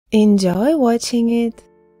Enjoy watching it.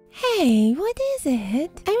 Hey, what is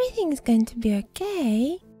it? Everything's going to be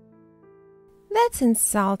okay. That's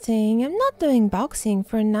insulting. I'm not doing boxing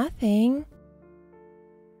for nothing.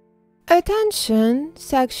 Attention!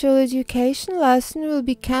 Sexual education lesson will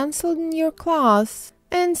be cancelled in your class.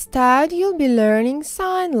 Instead, you'll be learning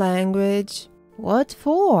sign language. What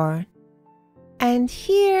for? And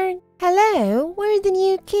here, hello, we're the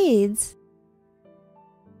new kids.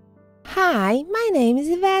 Hi, my name is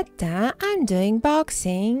Iveta. I'm doing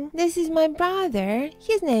boxing. This is my brother.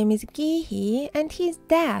 His name is Gihi and he's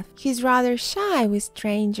deaf. He's rather shy with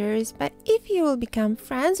strangers, but if you will become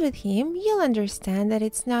friends with him, you'll understand that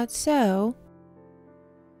it's not so.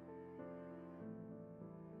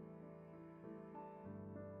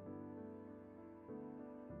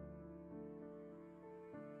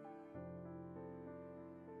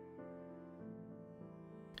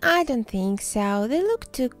 I don't think so. They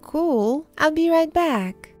look too cool. I'll be right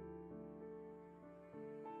back.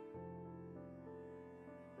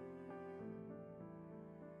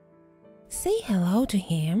 Say hello to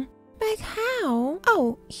him. But how?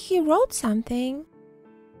 Oh, he wrote something.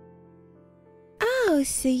 Oh,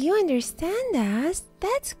 so you understand us?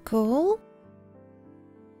 That's cool.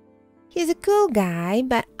 He's a cool guy,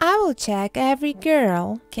 but I will check every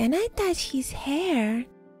girl. Can I touch his hair?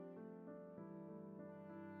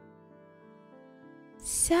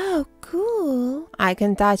 So cool. I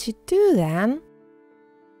can touch it too then.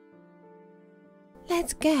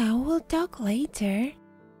 Let's go, we'll talk later.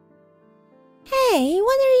 Hey,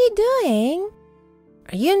 what are you doing?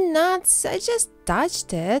 Are you nuts? I just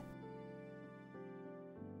touched it.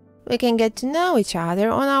 We can get to know each other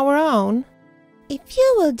on our own. If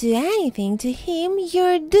you will do anything to him,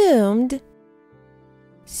 you're doomed.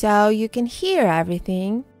 So you can hear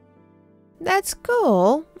everything. That's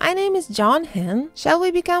cool. My name is Jonhan. Shall we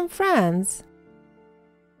become friends?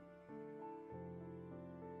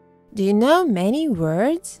 Do you know many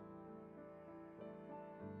words?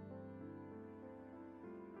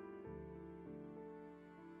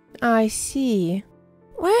 I see.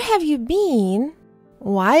 Where have you been?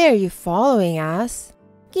 Why are you following us?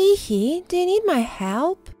 Gihi, do you need my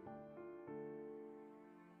help?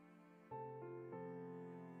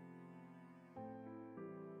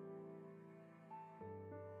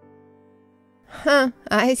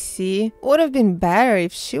 I see. Would have been better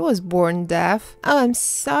if she was born deaf. Oh, I'm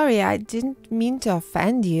sorry, I didn't mean to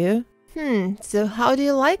offend you. So how do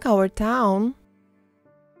you like our town?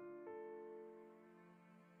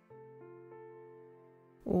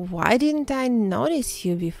 Why didn't I notice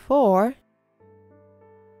you before?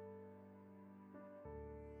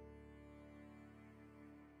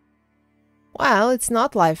 Well, it's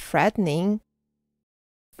not life-threatening.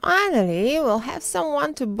 Finally, we'll have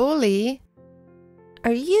someone to bully.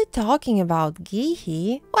 Are you talking about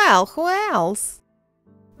Gihi? Well, who else?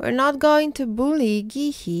 We're not going to bully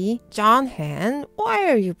Gihi. Jonhan, why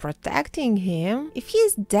are you protecting him? If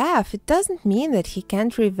he's deaf, it doesn't mean that he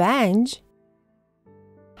can't revenge.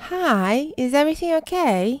 Hi, is everything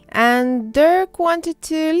okay? And Dirk wanted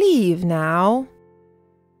to leave now.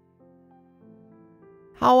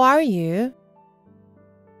 How are you?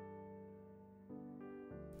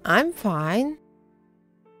 I'm fine.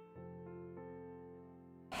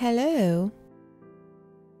 Hello.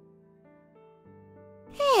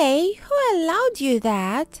 Hey, who allowed you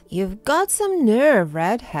that? You've got some nerve,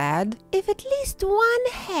 redhead. If at least one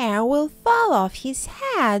hair will fall off his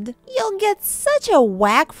head, you'll get such a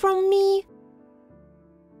whack from me.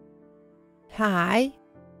 Hi.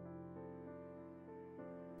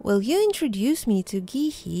 Will you introduce me to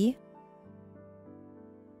Gihi?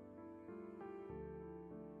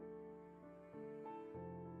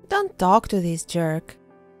 Don't talk to this jerk.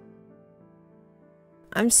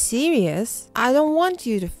 I'm serious. I don't want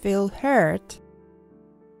you to feel hurt.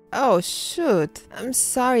 Oh, shoot. I'm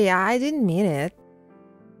sorry, I didn't mean it.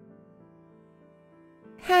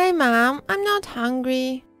 Hi, Mom. I'm not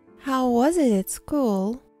hungry. How was it at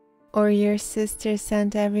school? Or your sister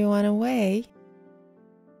sent everyone away?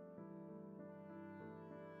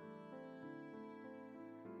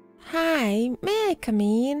 Hi, may I come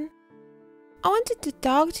in? I wanted to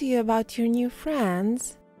talk to you about your new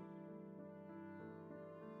friends.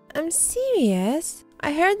 I'm serious.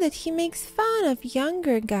 I heard that he makes fun of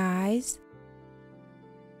younger guys.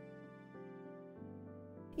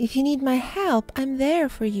 If you need my help, I'm there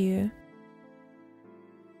for you.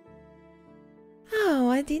 Oh,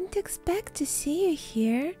 I didn't expect to see you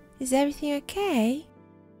here. Is everything okay?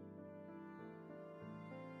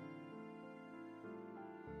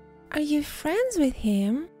 Are you friends with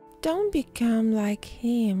him? Don't become like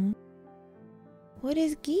him. What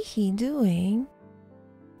is Gihi doing?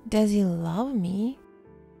 Does he love me?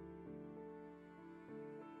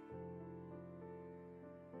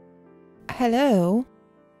 Hello?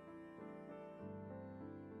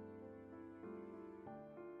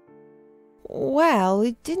 Well,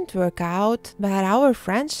 it didn't work out, but our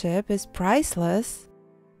friendship is priceless.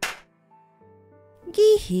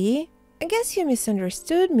 Gihi, I guess you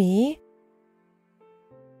misunderstood me.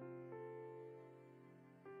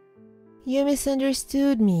 You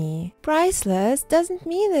misunderstood me. Priceless doesn't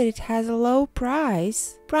mean that it has a low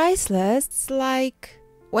price. Priceless is like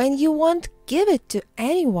when you won't give it to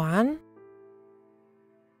anyone.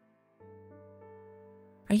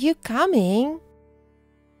 Are you coming?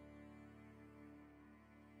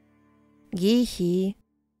 Gihi.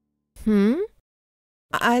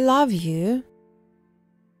 I love you.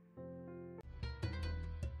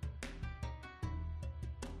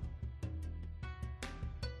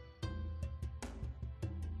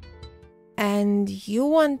 And you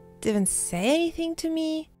won't even say anything to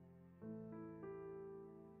me?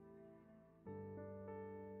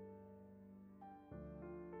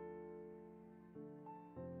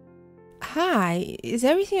 Hi, is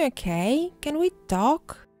everything okay? Can we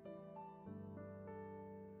talk?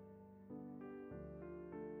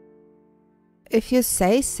 If you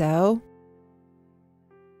say so.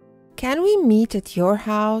 Can we meet at your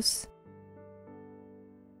house?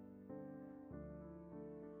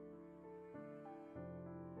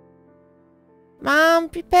 Mom,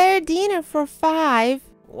 prepare dinner for 5.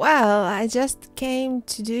 Well, I just came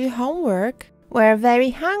to do homework. We're very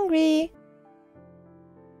hungry.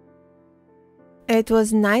 It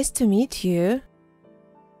was nice to meet you.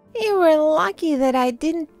 You were lucky that I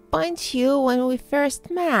didn't punch you when we first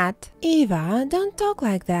met. Eva, don't talk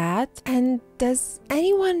like that. And does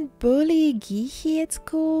anyone bully Gihi at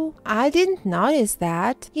school? I didn't notice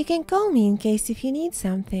that. You can call me in case if you need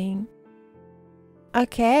something.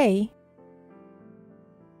 Okay.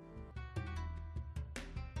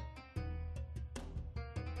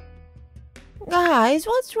 Guys,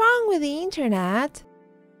 what's wrong with the internet?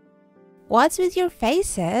 What's with your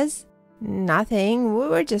faces? Nothing, we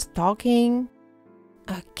were just talking.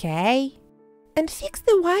 Okay. And fix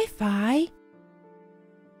the Wi-Fi.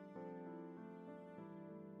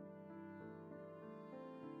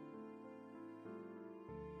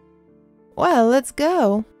 Well, let's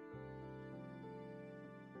go.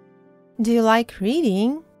 Do you like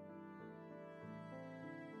reading?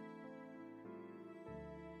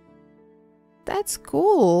 That's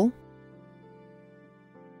cool.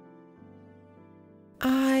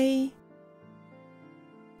 I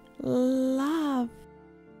love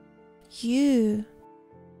you.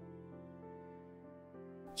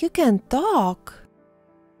 You can talk.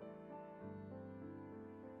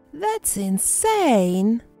 That's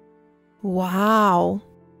insane. Wow.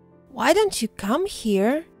 Why don't you come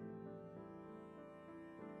here?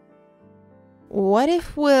 What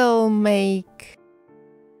if we'll make...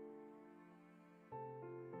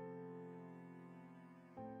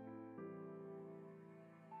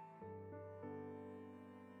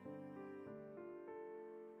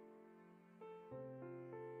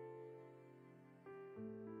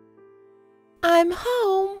 I'm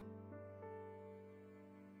home.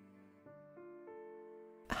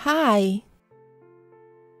 Hi.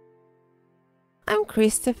 I'm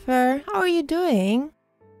Christopher. How are you doing?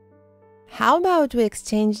 How about we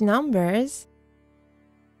exchange numbers?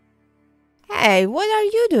 Hey, what are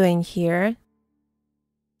you doing here?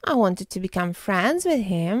 I wanted to become friends with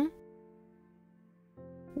him.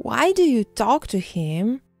 Why do you talk to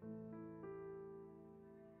him?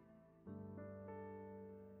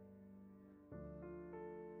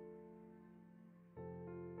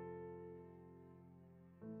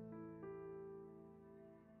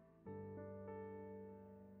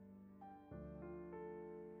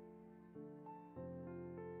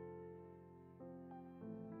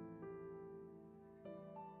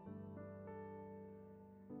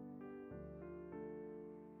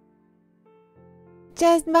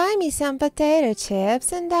 Just buy me some potato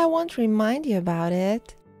chips and I won't remind you about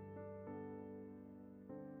it.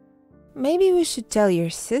 Maybe we should tell your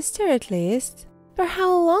sister at least. For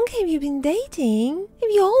how long have you been dating? Have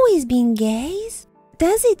you always been gays?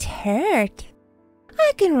 Does it hurt?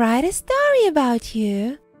 I can write a story about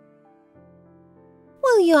you.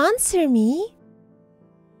 Will you answer me?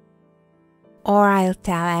 Or I'll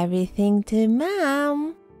tell everything to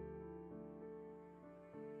Mom.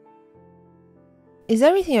 Is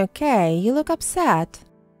everything okay? You look upset.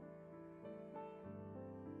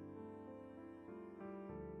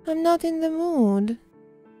 I'm not in the mood.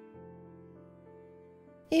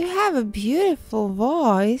 You have a beautiful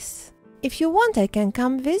voice. If you want, I can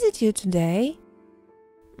come visit you today.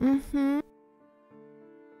 Mm-hmm.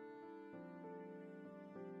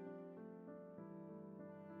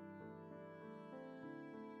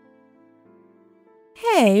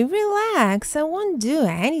 Hey, relax. I won't do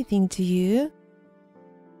anything to you.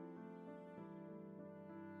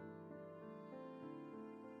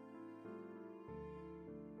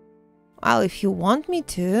 Well, if you want me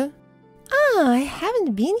to. I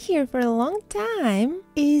haven't been here for a long time.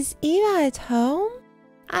 Is Eva at home?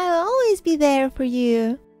 I'll always be there for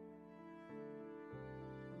you.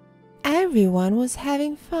 Everyone was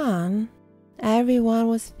having fun. Everyone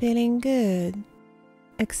was feeling good.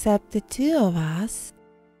 Except the two of us.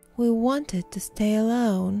 We wanted to stay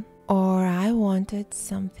alone. Or I wanted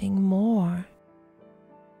something more.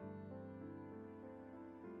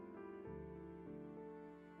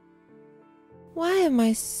 Why am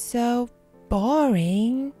I so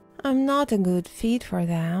boring? I'm not a good fit for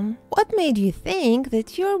them. What made you think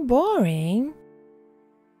that you're boring?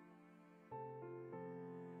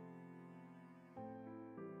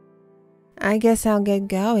 I guess I'll get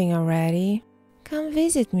going already. Come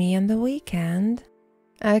visit me on the weekend.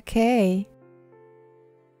 Okay.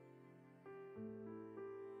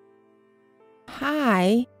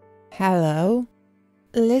 Hi. Hello.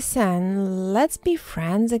 Listen, let's be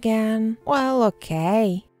friends again. Well,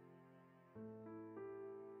 okay.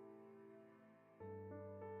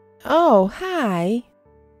 Oh, hi.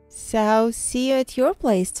 So, see you at your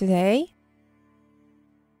place today?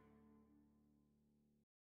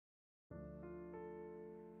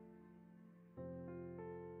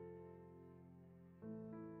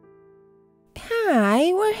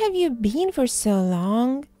 Hi, where have you been for so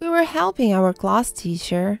long? We were helping our class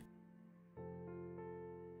teacher.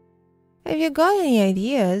 Have you got any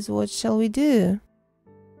ideas? What shall we do?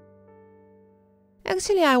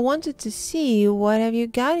 Actually, I wanted to see what have you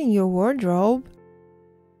got in your wardrobe.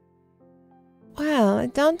 Well, I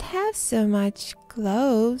don't have so much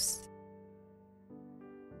clothes.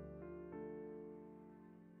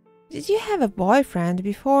 Did you have a boyfriend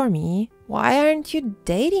before me? Why aren't you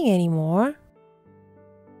dating anymore?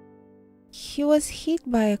 He was hit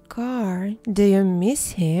by a car. Do you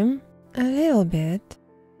miss him? A little bit.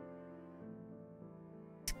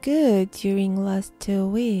 Good during last 2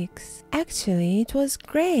 weeks. Actually, it was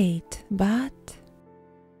great, but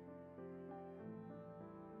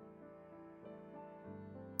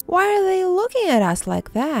why are they looking at us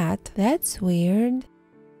like that? That's weird.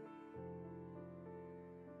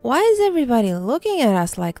 Why is everybody looking at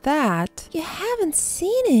us like that? You haven't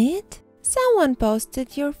seen it? Someone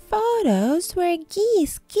posted your photos where Guy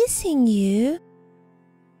is kissing you.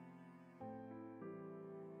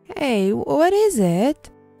 Hey, what is it?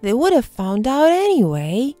 They would have found out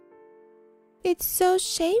anyway. It's so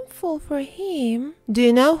shameful for him. Do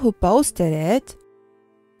you know who posted it?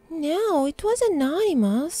 No, it was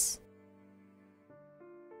anonymous.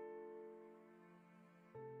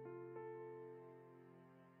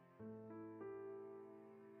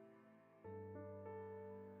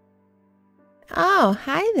 Oh,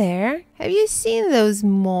 hi there. Have you seen those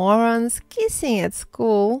morons kissing at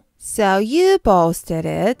school? So you posted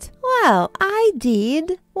it. Well, I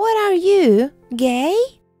did. What are you, gay?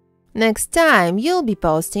 Next time you'll be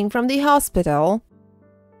posting from the hospital.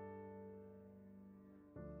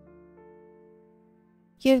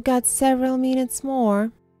 You've got several minutes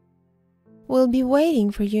more. We'll be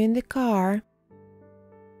waiting for you in the car.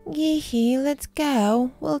 Gihi, let's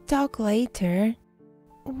go. We'll talk later.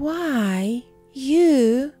 Why?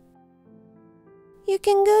 You? You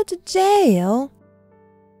can go to jail.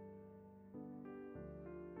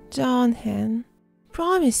 Johnhen,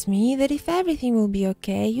 promise me that if everything will be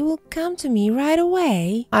okay, you will come to me right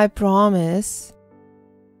away. I promise.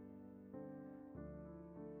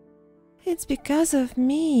 It's because of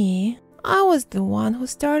me. I was the one who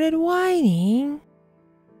started whining.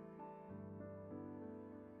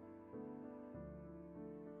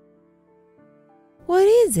 What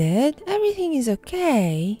is it? Everything is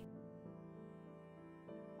okay.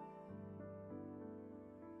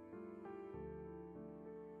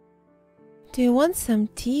 Do you want some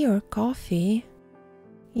tea or coffee?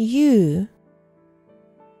 You.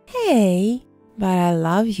 Hey, but I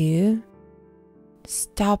love you.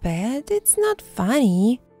 Stop it, it's not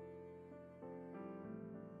funny.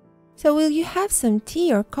 So will you have some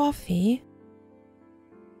tea or coffee?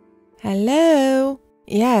 Hello?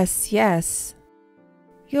 Yes.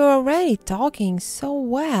 You're already talking so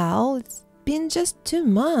well. It's been just 2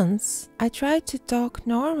 months. I tried to talk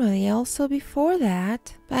normally also before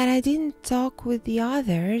that, but I didn't talk with the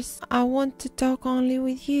others. I want to talk only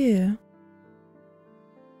with you.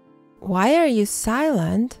 Why are you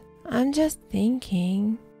silent? I'm just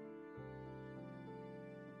thinking.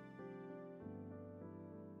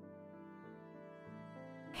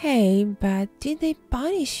 Hey, but did they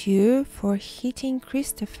punish you for hitting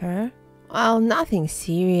Christopher? Well, nothing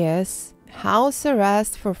serious. House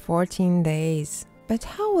arrest for 14 days. But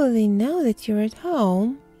how will they know that you're at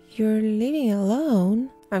home? You're living alone.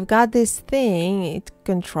 I've got this thing, it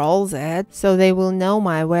controls it, so they will know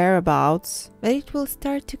my whereabouts. But it will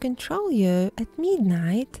start to control you at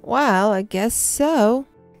midnight. Well, I guess so.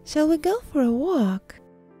 Shall we go for a walk?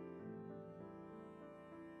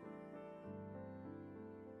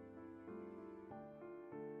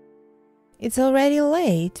 It's already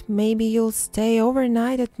late. Maybe you'll stay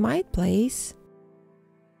overnight at my place.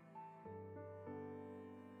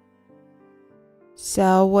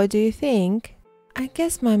 So, what do you think? I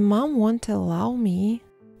guess my mom won't allow me.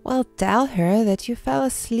 Well, tell her that you fell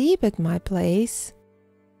asleep at my place.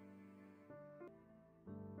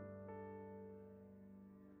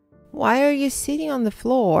 Why are you sitting on the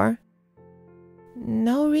floor?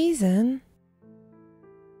 No reason.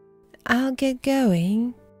 I'll get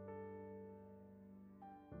going.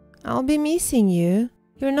 I'll be missing you.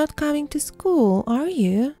 You're not coming to school, are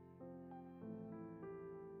you?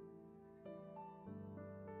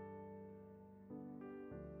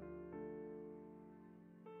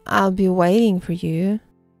 I'll be waiting for you.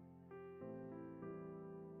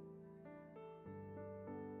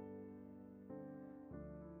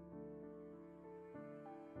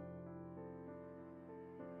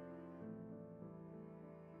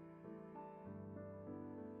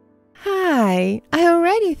 Hi, I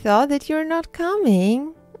already thought that you're not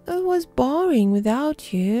coming. It was boring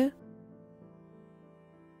without you.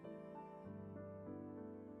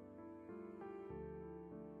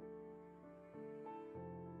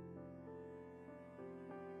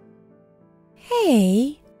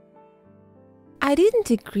 Hey, I didn't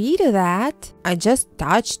agree to that. I just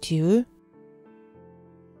touched you.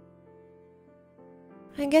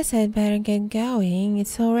 I guess I'd better get going.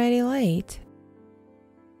 It's already late.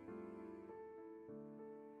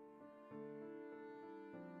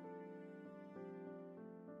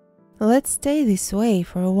 Let's stay this way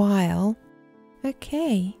for a while.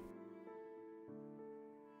 Okay.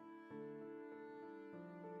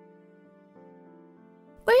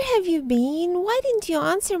 Where have you been? Why didn't you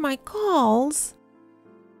answer my calls?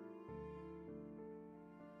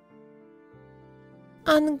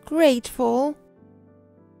 Ungrateful.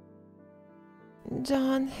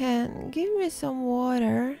 Jonathan, give me some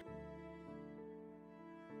water.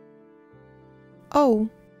 Oh.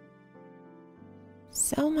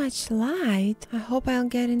 So much light. I hope I'll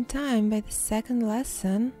get in time by the second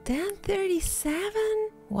lesson.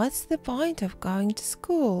 10:37? What's the point of going to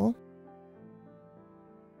school?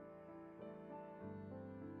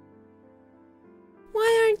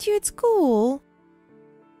 Why aren't you at school?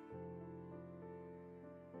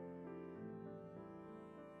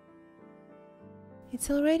 It's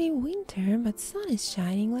already winter, but sun is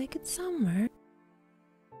shining like it's summer.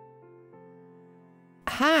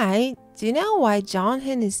 Hi, do you know why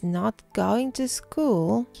Jonathan is not going to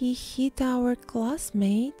school? He hit our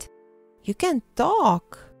classmate. You can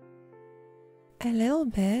talk. A little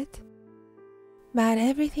bit. But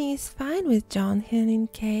everything is fine with Jonathan in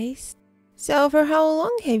case. So for how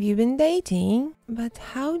long have you been dating? But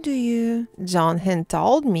how do you... Jonathan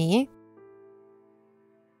told me.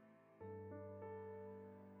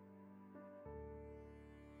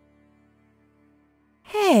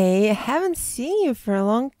 Hey, I haven't seen you for a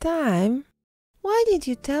long time. Why did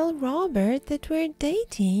you tell Robert that we're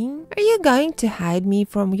dating? Are you going to hide me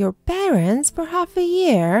from your parents for half a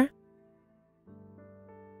year?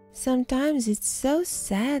 Sometimes it's so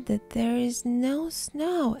sad that there is no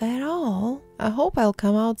snow at all. I hope I'll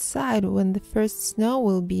come outside when the first snow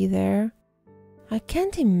will be there. I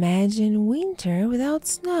can't imagine winter without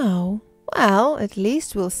snow. Well, at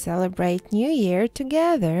least we'll celebrate New Year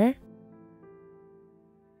together.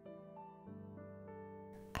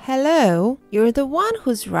 Hello, you're the one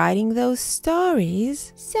who's writing those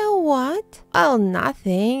stories. So what? Well,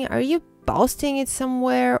 nothing. Are you posting it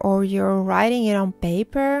somewhere or you're writing it on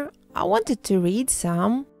paper? I wanted to read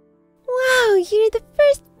some. Wow, you're the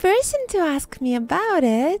first person to ask me about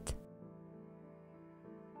it.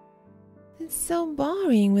 It's so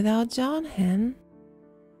boring without Jonathan.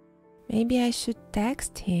 Maybe I should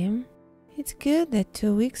text him. It's good that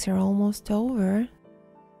 2 weeks are almost over.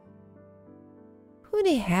 Who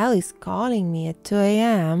the hell is calling me at 2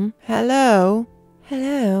 a.m.? Hello?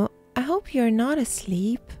 Hello, I hope you're not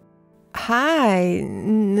asleep. Hi,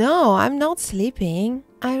 no, I'm not sleeping.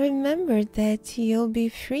 I remembered that you'll be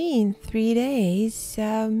free in 3 days,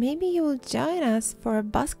 so maybe you will join us for a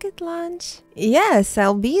basket lunch? Yes,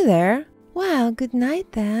 I'll be there. Well, good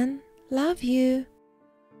night then. Love you.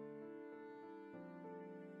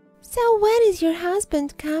 So when is your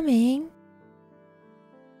husband coming?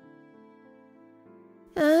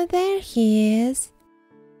 Oh, there he is.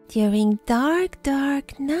 During dark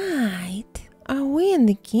night. Are we in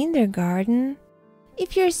the kindergarten?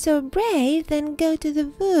 If you're so brave, then go to the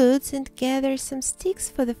woods and gather some sticks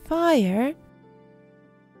for the fire.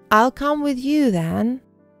 I'll come with you then.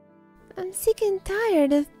 I'm sick and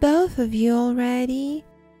tired of both of you already.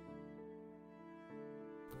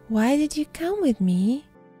 Why did you come with me?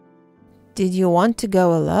 Did you want to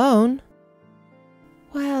go alone?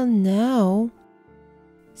 Well, no.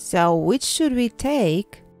 So which should we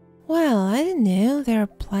take? Well, I don't know, there are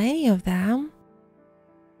plenty of them.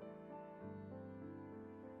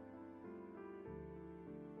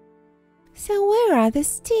 So where are the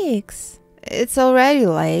sticks? It's already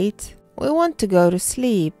late. We want to go to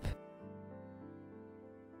sleep.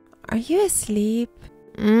 Are you asleep?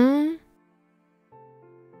 Hmm?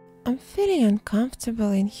 I'm feeling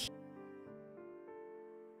uncomfortable in here.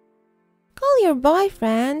 Call your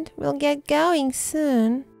boyfriend. We'll get going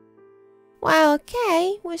soon. Well,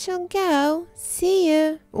 okay, we shall go. See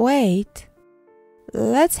you. Wait.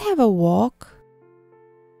 Let's have a walk.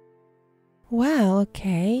 Well,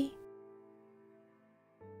 okay.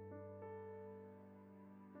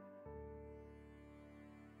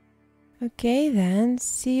 Okay then,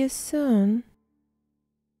 see you soon.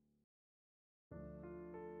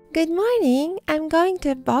 Good morning. I'm going to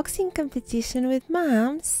a boxing competition with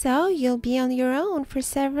Mom, so you'll be on your own for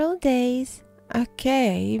several days.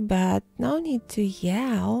 Okay, but no need to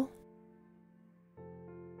yell.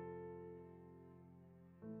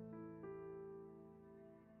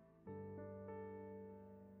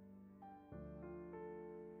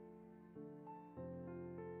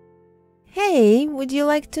 Hey, would you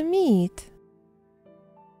like to meet?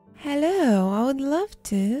 Hello, I would love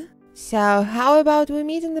to. So, how about we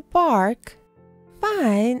meet in the park?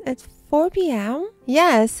 Fine, at 4 p.m.?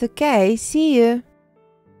 Yes, okay, see you.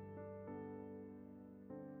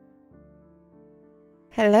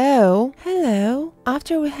 Hello. Hello.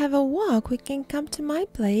 After we have a walk, we can come to my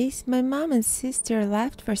place. My mom and sister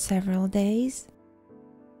left for several days.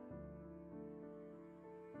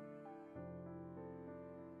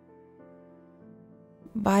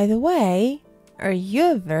 By the way, are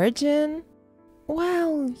you a virgin?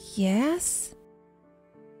 Well, yes.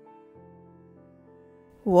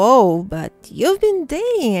 Whoa, but you've been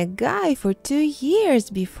dating a guy for 2 years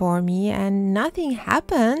before me and nothing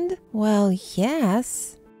happened. Well,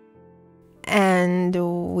 yes. And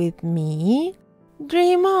with me?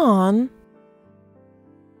 Dream on.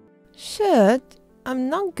 Should. I'm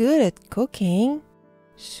not good at cooking.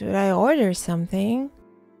 Should I order something?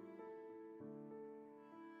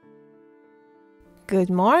 Good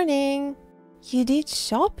morning. You did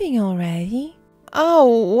shopping already?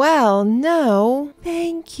 Oh, well, no.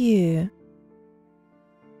 Thank you.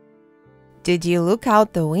 Did you look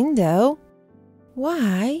out the window?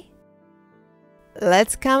 Why?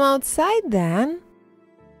 Let's come outside then.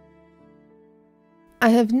 I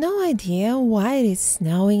have no idea why it is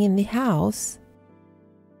snowing in the house.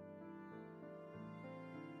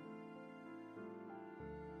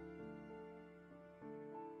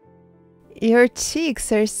 Your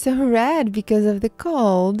cheeks are so red because of the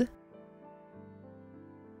cold.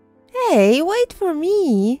 Hey, wait for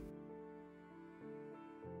me.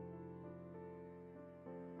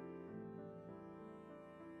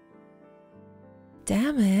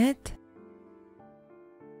 Damn it.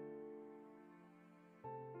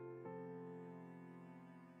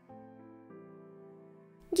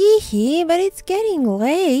 Gee, but it's getting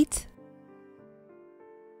late.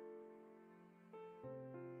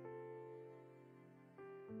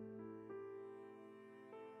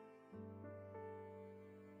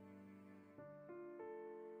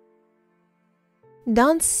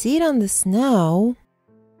 Don't sit on the snow.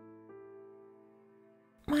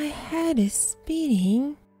 My head is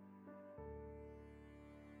spinning.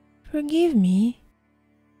 Forgive me.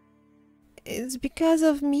 It's because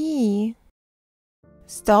of me.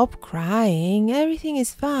 Stop crying. Everything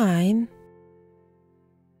is fine.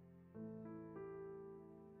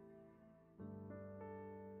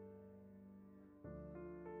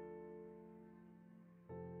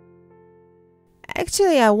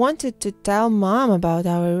 Actually, I wanted to tell Mom about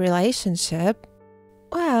our relationship.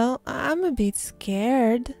 Well, I'm a bit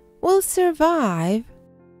scared. We'll survive.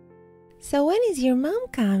 So when is your mom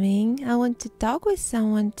coming? I want to talk with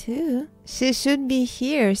someone too. She should be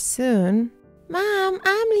here soon. Mom,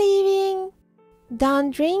 I'm leaving.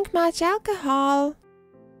 Don't drink much alcohol.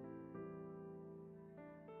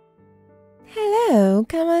 Hello,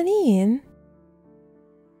 come on in.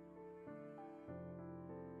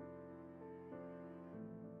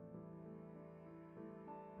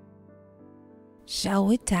 Shall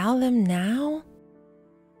we tell them now?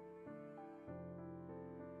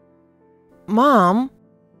 Mom,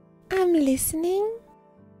 I'm listening.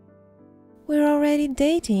 We're already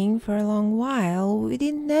dating for a long while. We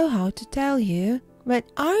didn't know how to tell you. But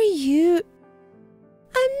are you...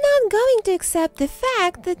 I'm not going to accept the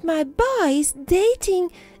fact that my boy is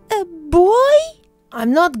dating a boy.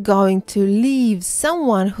 I'm not going to leave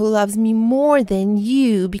someone who loves me more than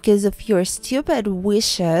you because of your stupid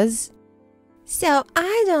wishes. So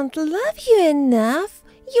I don't love you enough?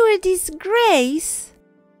 You're a disgrace.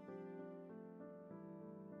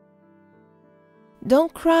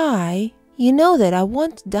 Don't cry. You know that I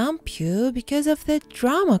won't dump you because of the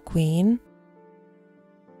drama queen.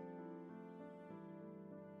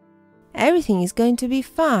 Everything is going to be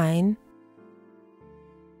fine.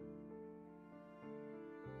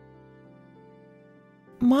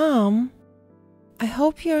 Mom, I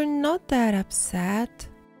hope you're not that upset.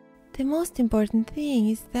 The most important thing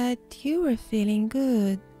is that you were feeling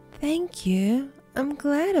good. Thank you. I'm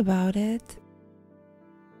glad about it.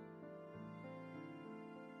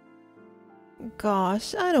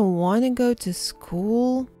 Gosh, I don't want to go to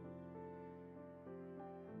school.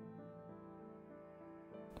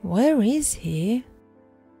 Where is he?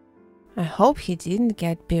 I hope he didn't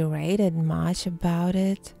get berated much about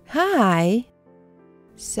it. Hi!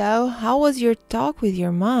 So, how was your talk with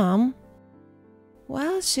your mom?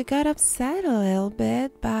 Well, she got upset a little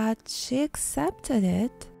bit, but she accepted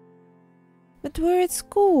it. But we're at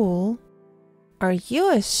school. Are you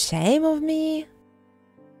ashamed of me?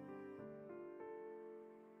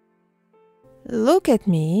 Look at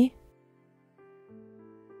me.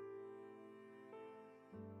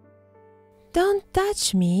 Don't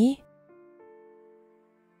touch me.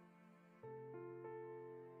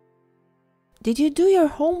 Did you do your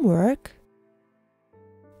homework?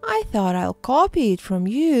 I thought I'll copy it from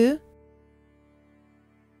you.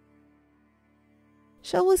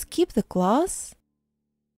 Shall we skip the class?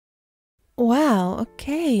 Well,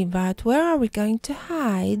 okay, but where are we going to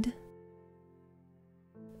hide?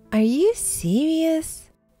 Are you serious?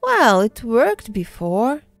 Well, it worked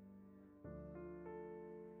before.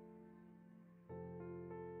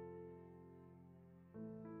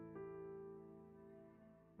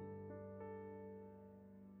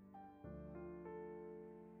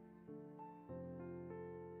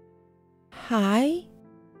 Hi?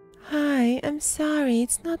 Hi, I'm sorry,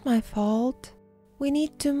 it's not my fault. We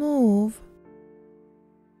need to move.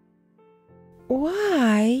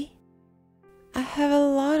 Why? I have a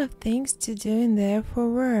lot of things to do in there for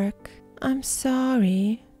work. I'm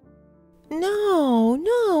sorry.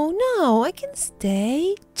 No, I can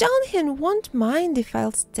stay. Jonathan won't mind if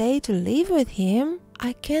I'll stay to live with him.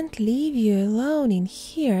 I can't leave you alone in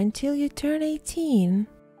here until you turn 18.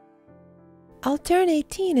 I'll turn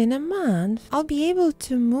 18 in a month. I'll be able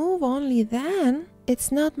to move only then.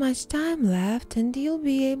 It's not much time left and you'll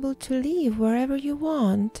be able to leave wherever you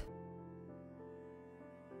want.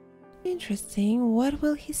 Interesting, what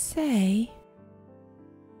will he say?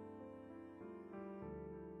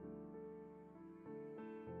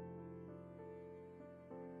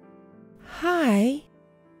 Hi.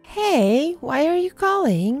 Hey, why are you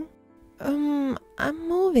calling? I'm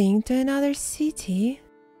moving to another city.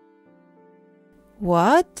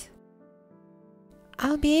 What?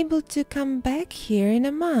 I'll be able to come back here in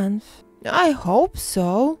a month. I hope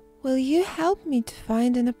so. Will you help me to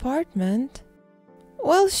find an apartment?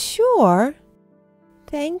 Well, sure.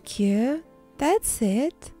 Thank you. That's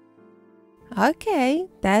it. Okay,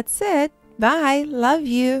 that's it. Bye. Love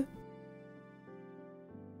you.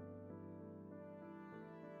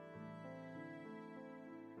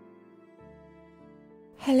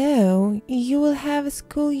 Hello, you will have a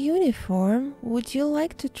school uniform. Would you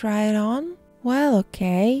like to try it on? Well,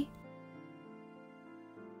 okay.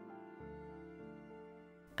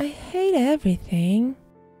 I hate everything.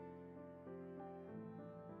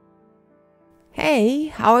 Hey,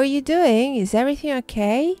 how are you doing? Is everything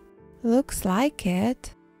okay? Looks like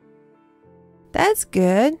it. That's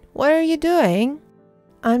good. What are you doing?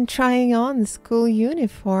 I'm trying on the school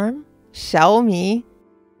uniform. Show me.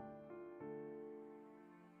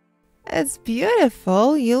 It's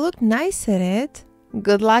beautiful. You look nice in it.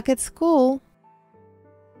 Good luck at school.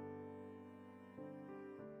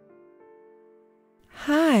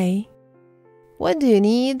 Hi. What do you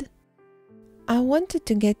need? I wanted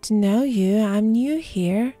to get to know you. I'm new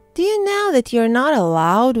here. Do you know that you're not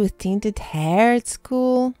allowed with tinted hair at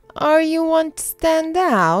school? Or you want to stand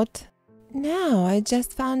out? No, I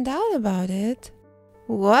just found out about it.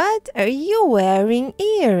 What? Are you wearing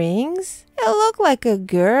earrings? You look like a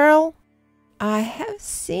girl. I have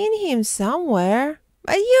seen him somewhere.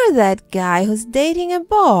 But you're that guy who's dating a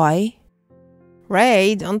boy.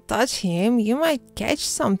 Ray, don't touch him. You might catch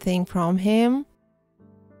something from him.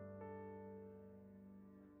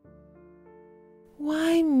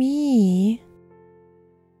 Why me?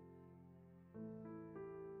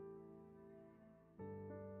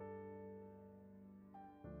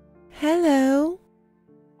 Hello?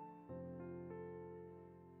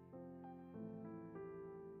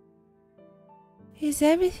 Is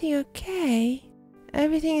everything okay?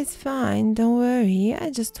 Everything is fine, don't worry. I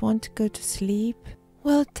just want to go to sleep.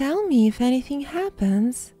 Well, tell me if anything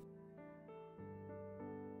happens.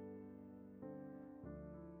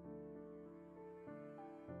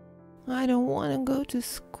 I don't want to go to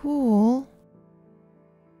school.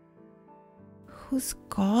 Who's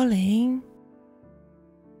calling?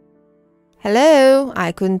 Hello,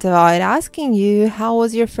 I couldn't avoid asking you, how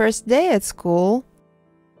was your first day at school?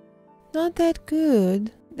 Not that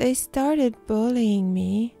good. They started bullying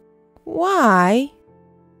me. Why?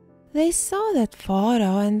 They saw that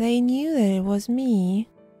photo and they knew that it was me.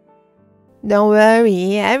 Don't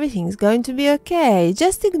worry, everything's going to be okay.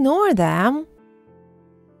 Just ignore them.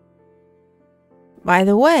 By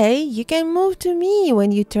the way, you can move to me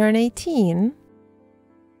when you turn 18.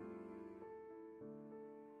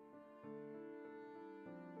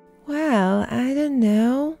 Well, I don't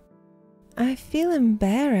know. I feel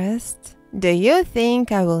embarrassed. Do you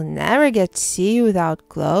think I will never get to see you without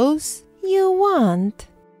clothes? You won't.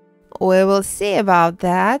 We will see about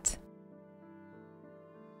that.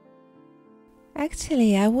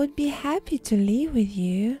 Actually, I would be happy to live with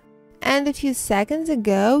you. And a few seconds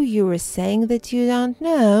ago, you were saying that you don't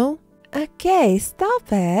know. Okay,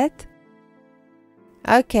 stop it.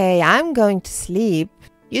 Okay, I'm going to sleep.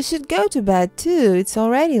 You should go to bed too, it's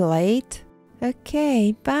already late.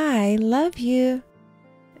 Okay, bye, love you.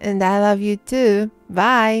 And I love you too.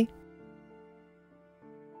 Bye.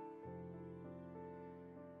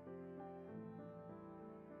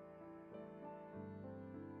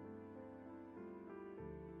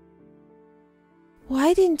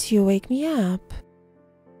 Why didn't you wake me up?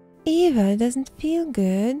 Eva doesn't feel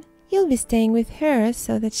good. You'll be staying with her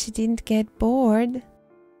so that she didn't get bored.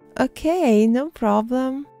 Okay, no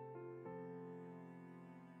problem.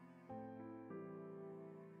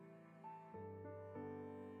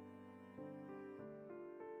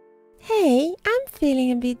 Hey, I'm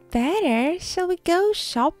feeling a bit better. Shall we go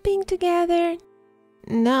shopping together?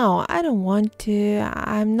 No, I don't want to.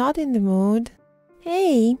 I'm not in the mood.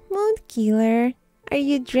 Hey, mood killer. Are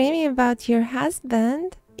you dreaming about your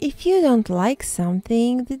husband? If you don't like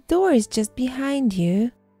something, the door is just behind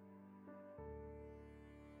you.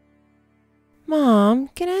 Mom,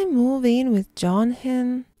 can I move in with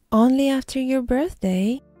Jonathan only after your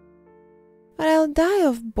birthday? But I'll die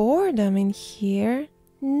of boredom in here.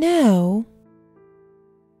 No.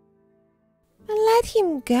 Let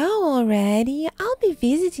him go already. I'll be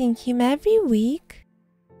visiting him every week.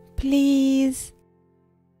 Please.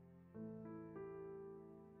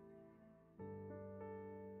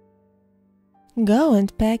 Go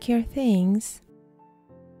and pack your things.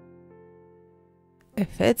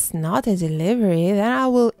 If it's not a delivery, then I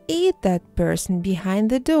will eat that person behind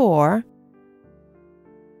the door.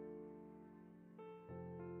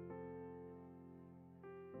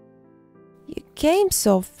 You came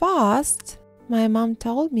so fast. My mom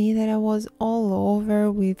told me that I was all over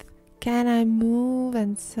with "can I move"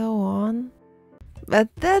 and so on. But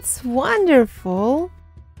that's wonderful.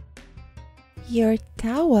 Your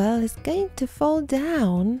towel is going to fall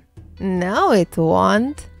down. No, it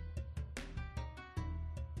won't.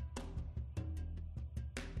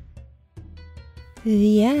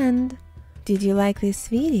 The end. Did you like this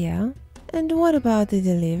video? And what about the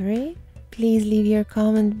delivery? Please leave your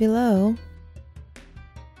comment below.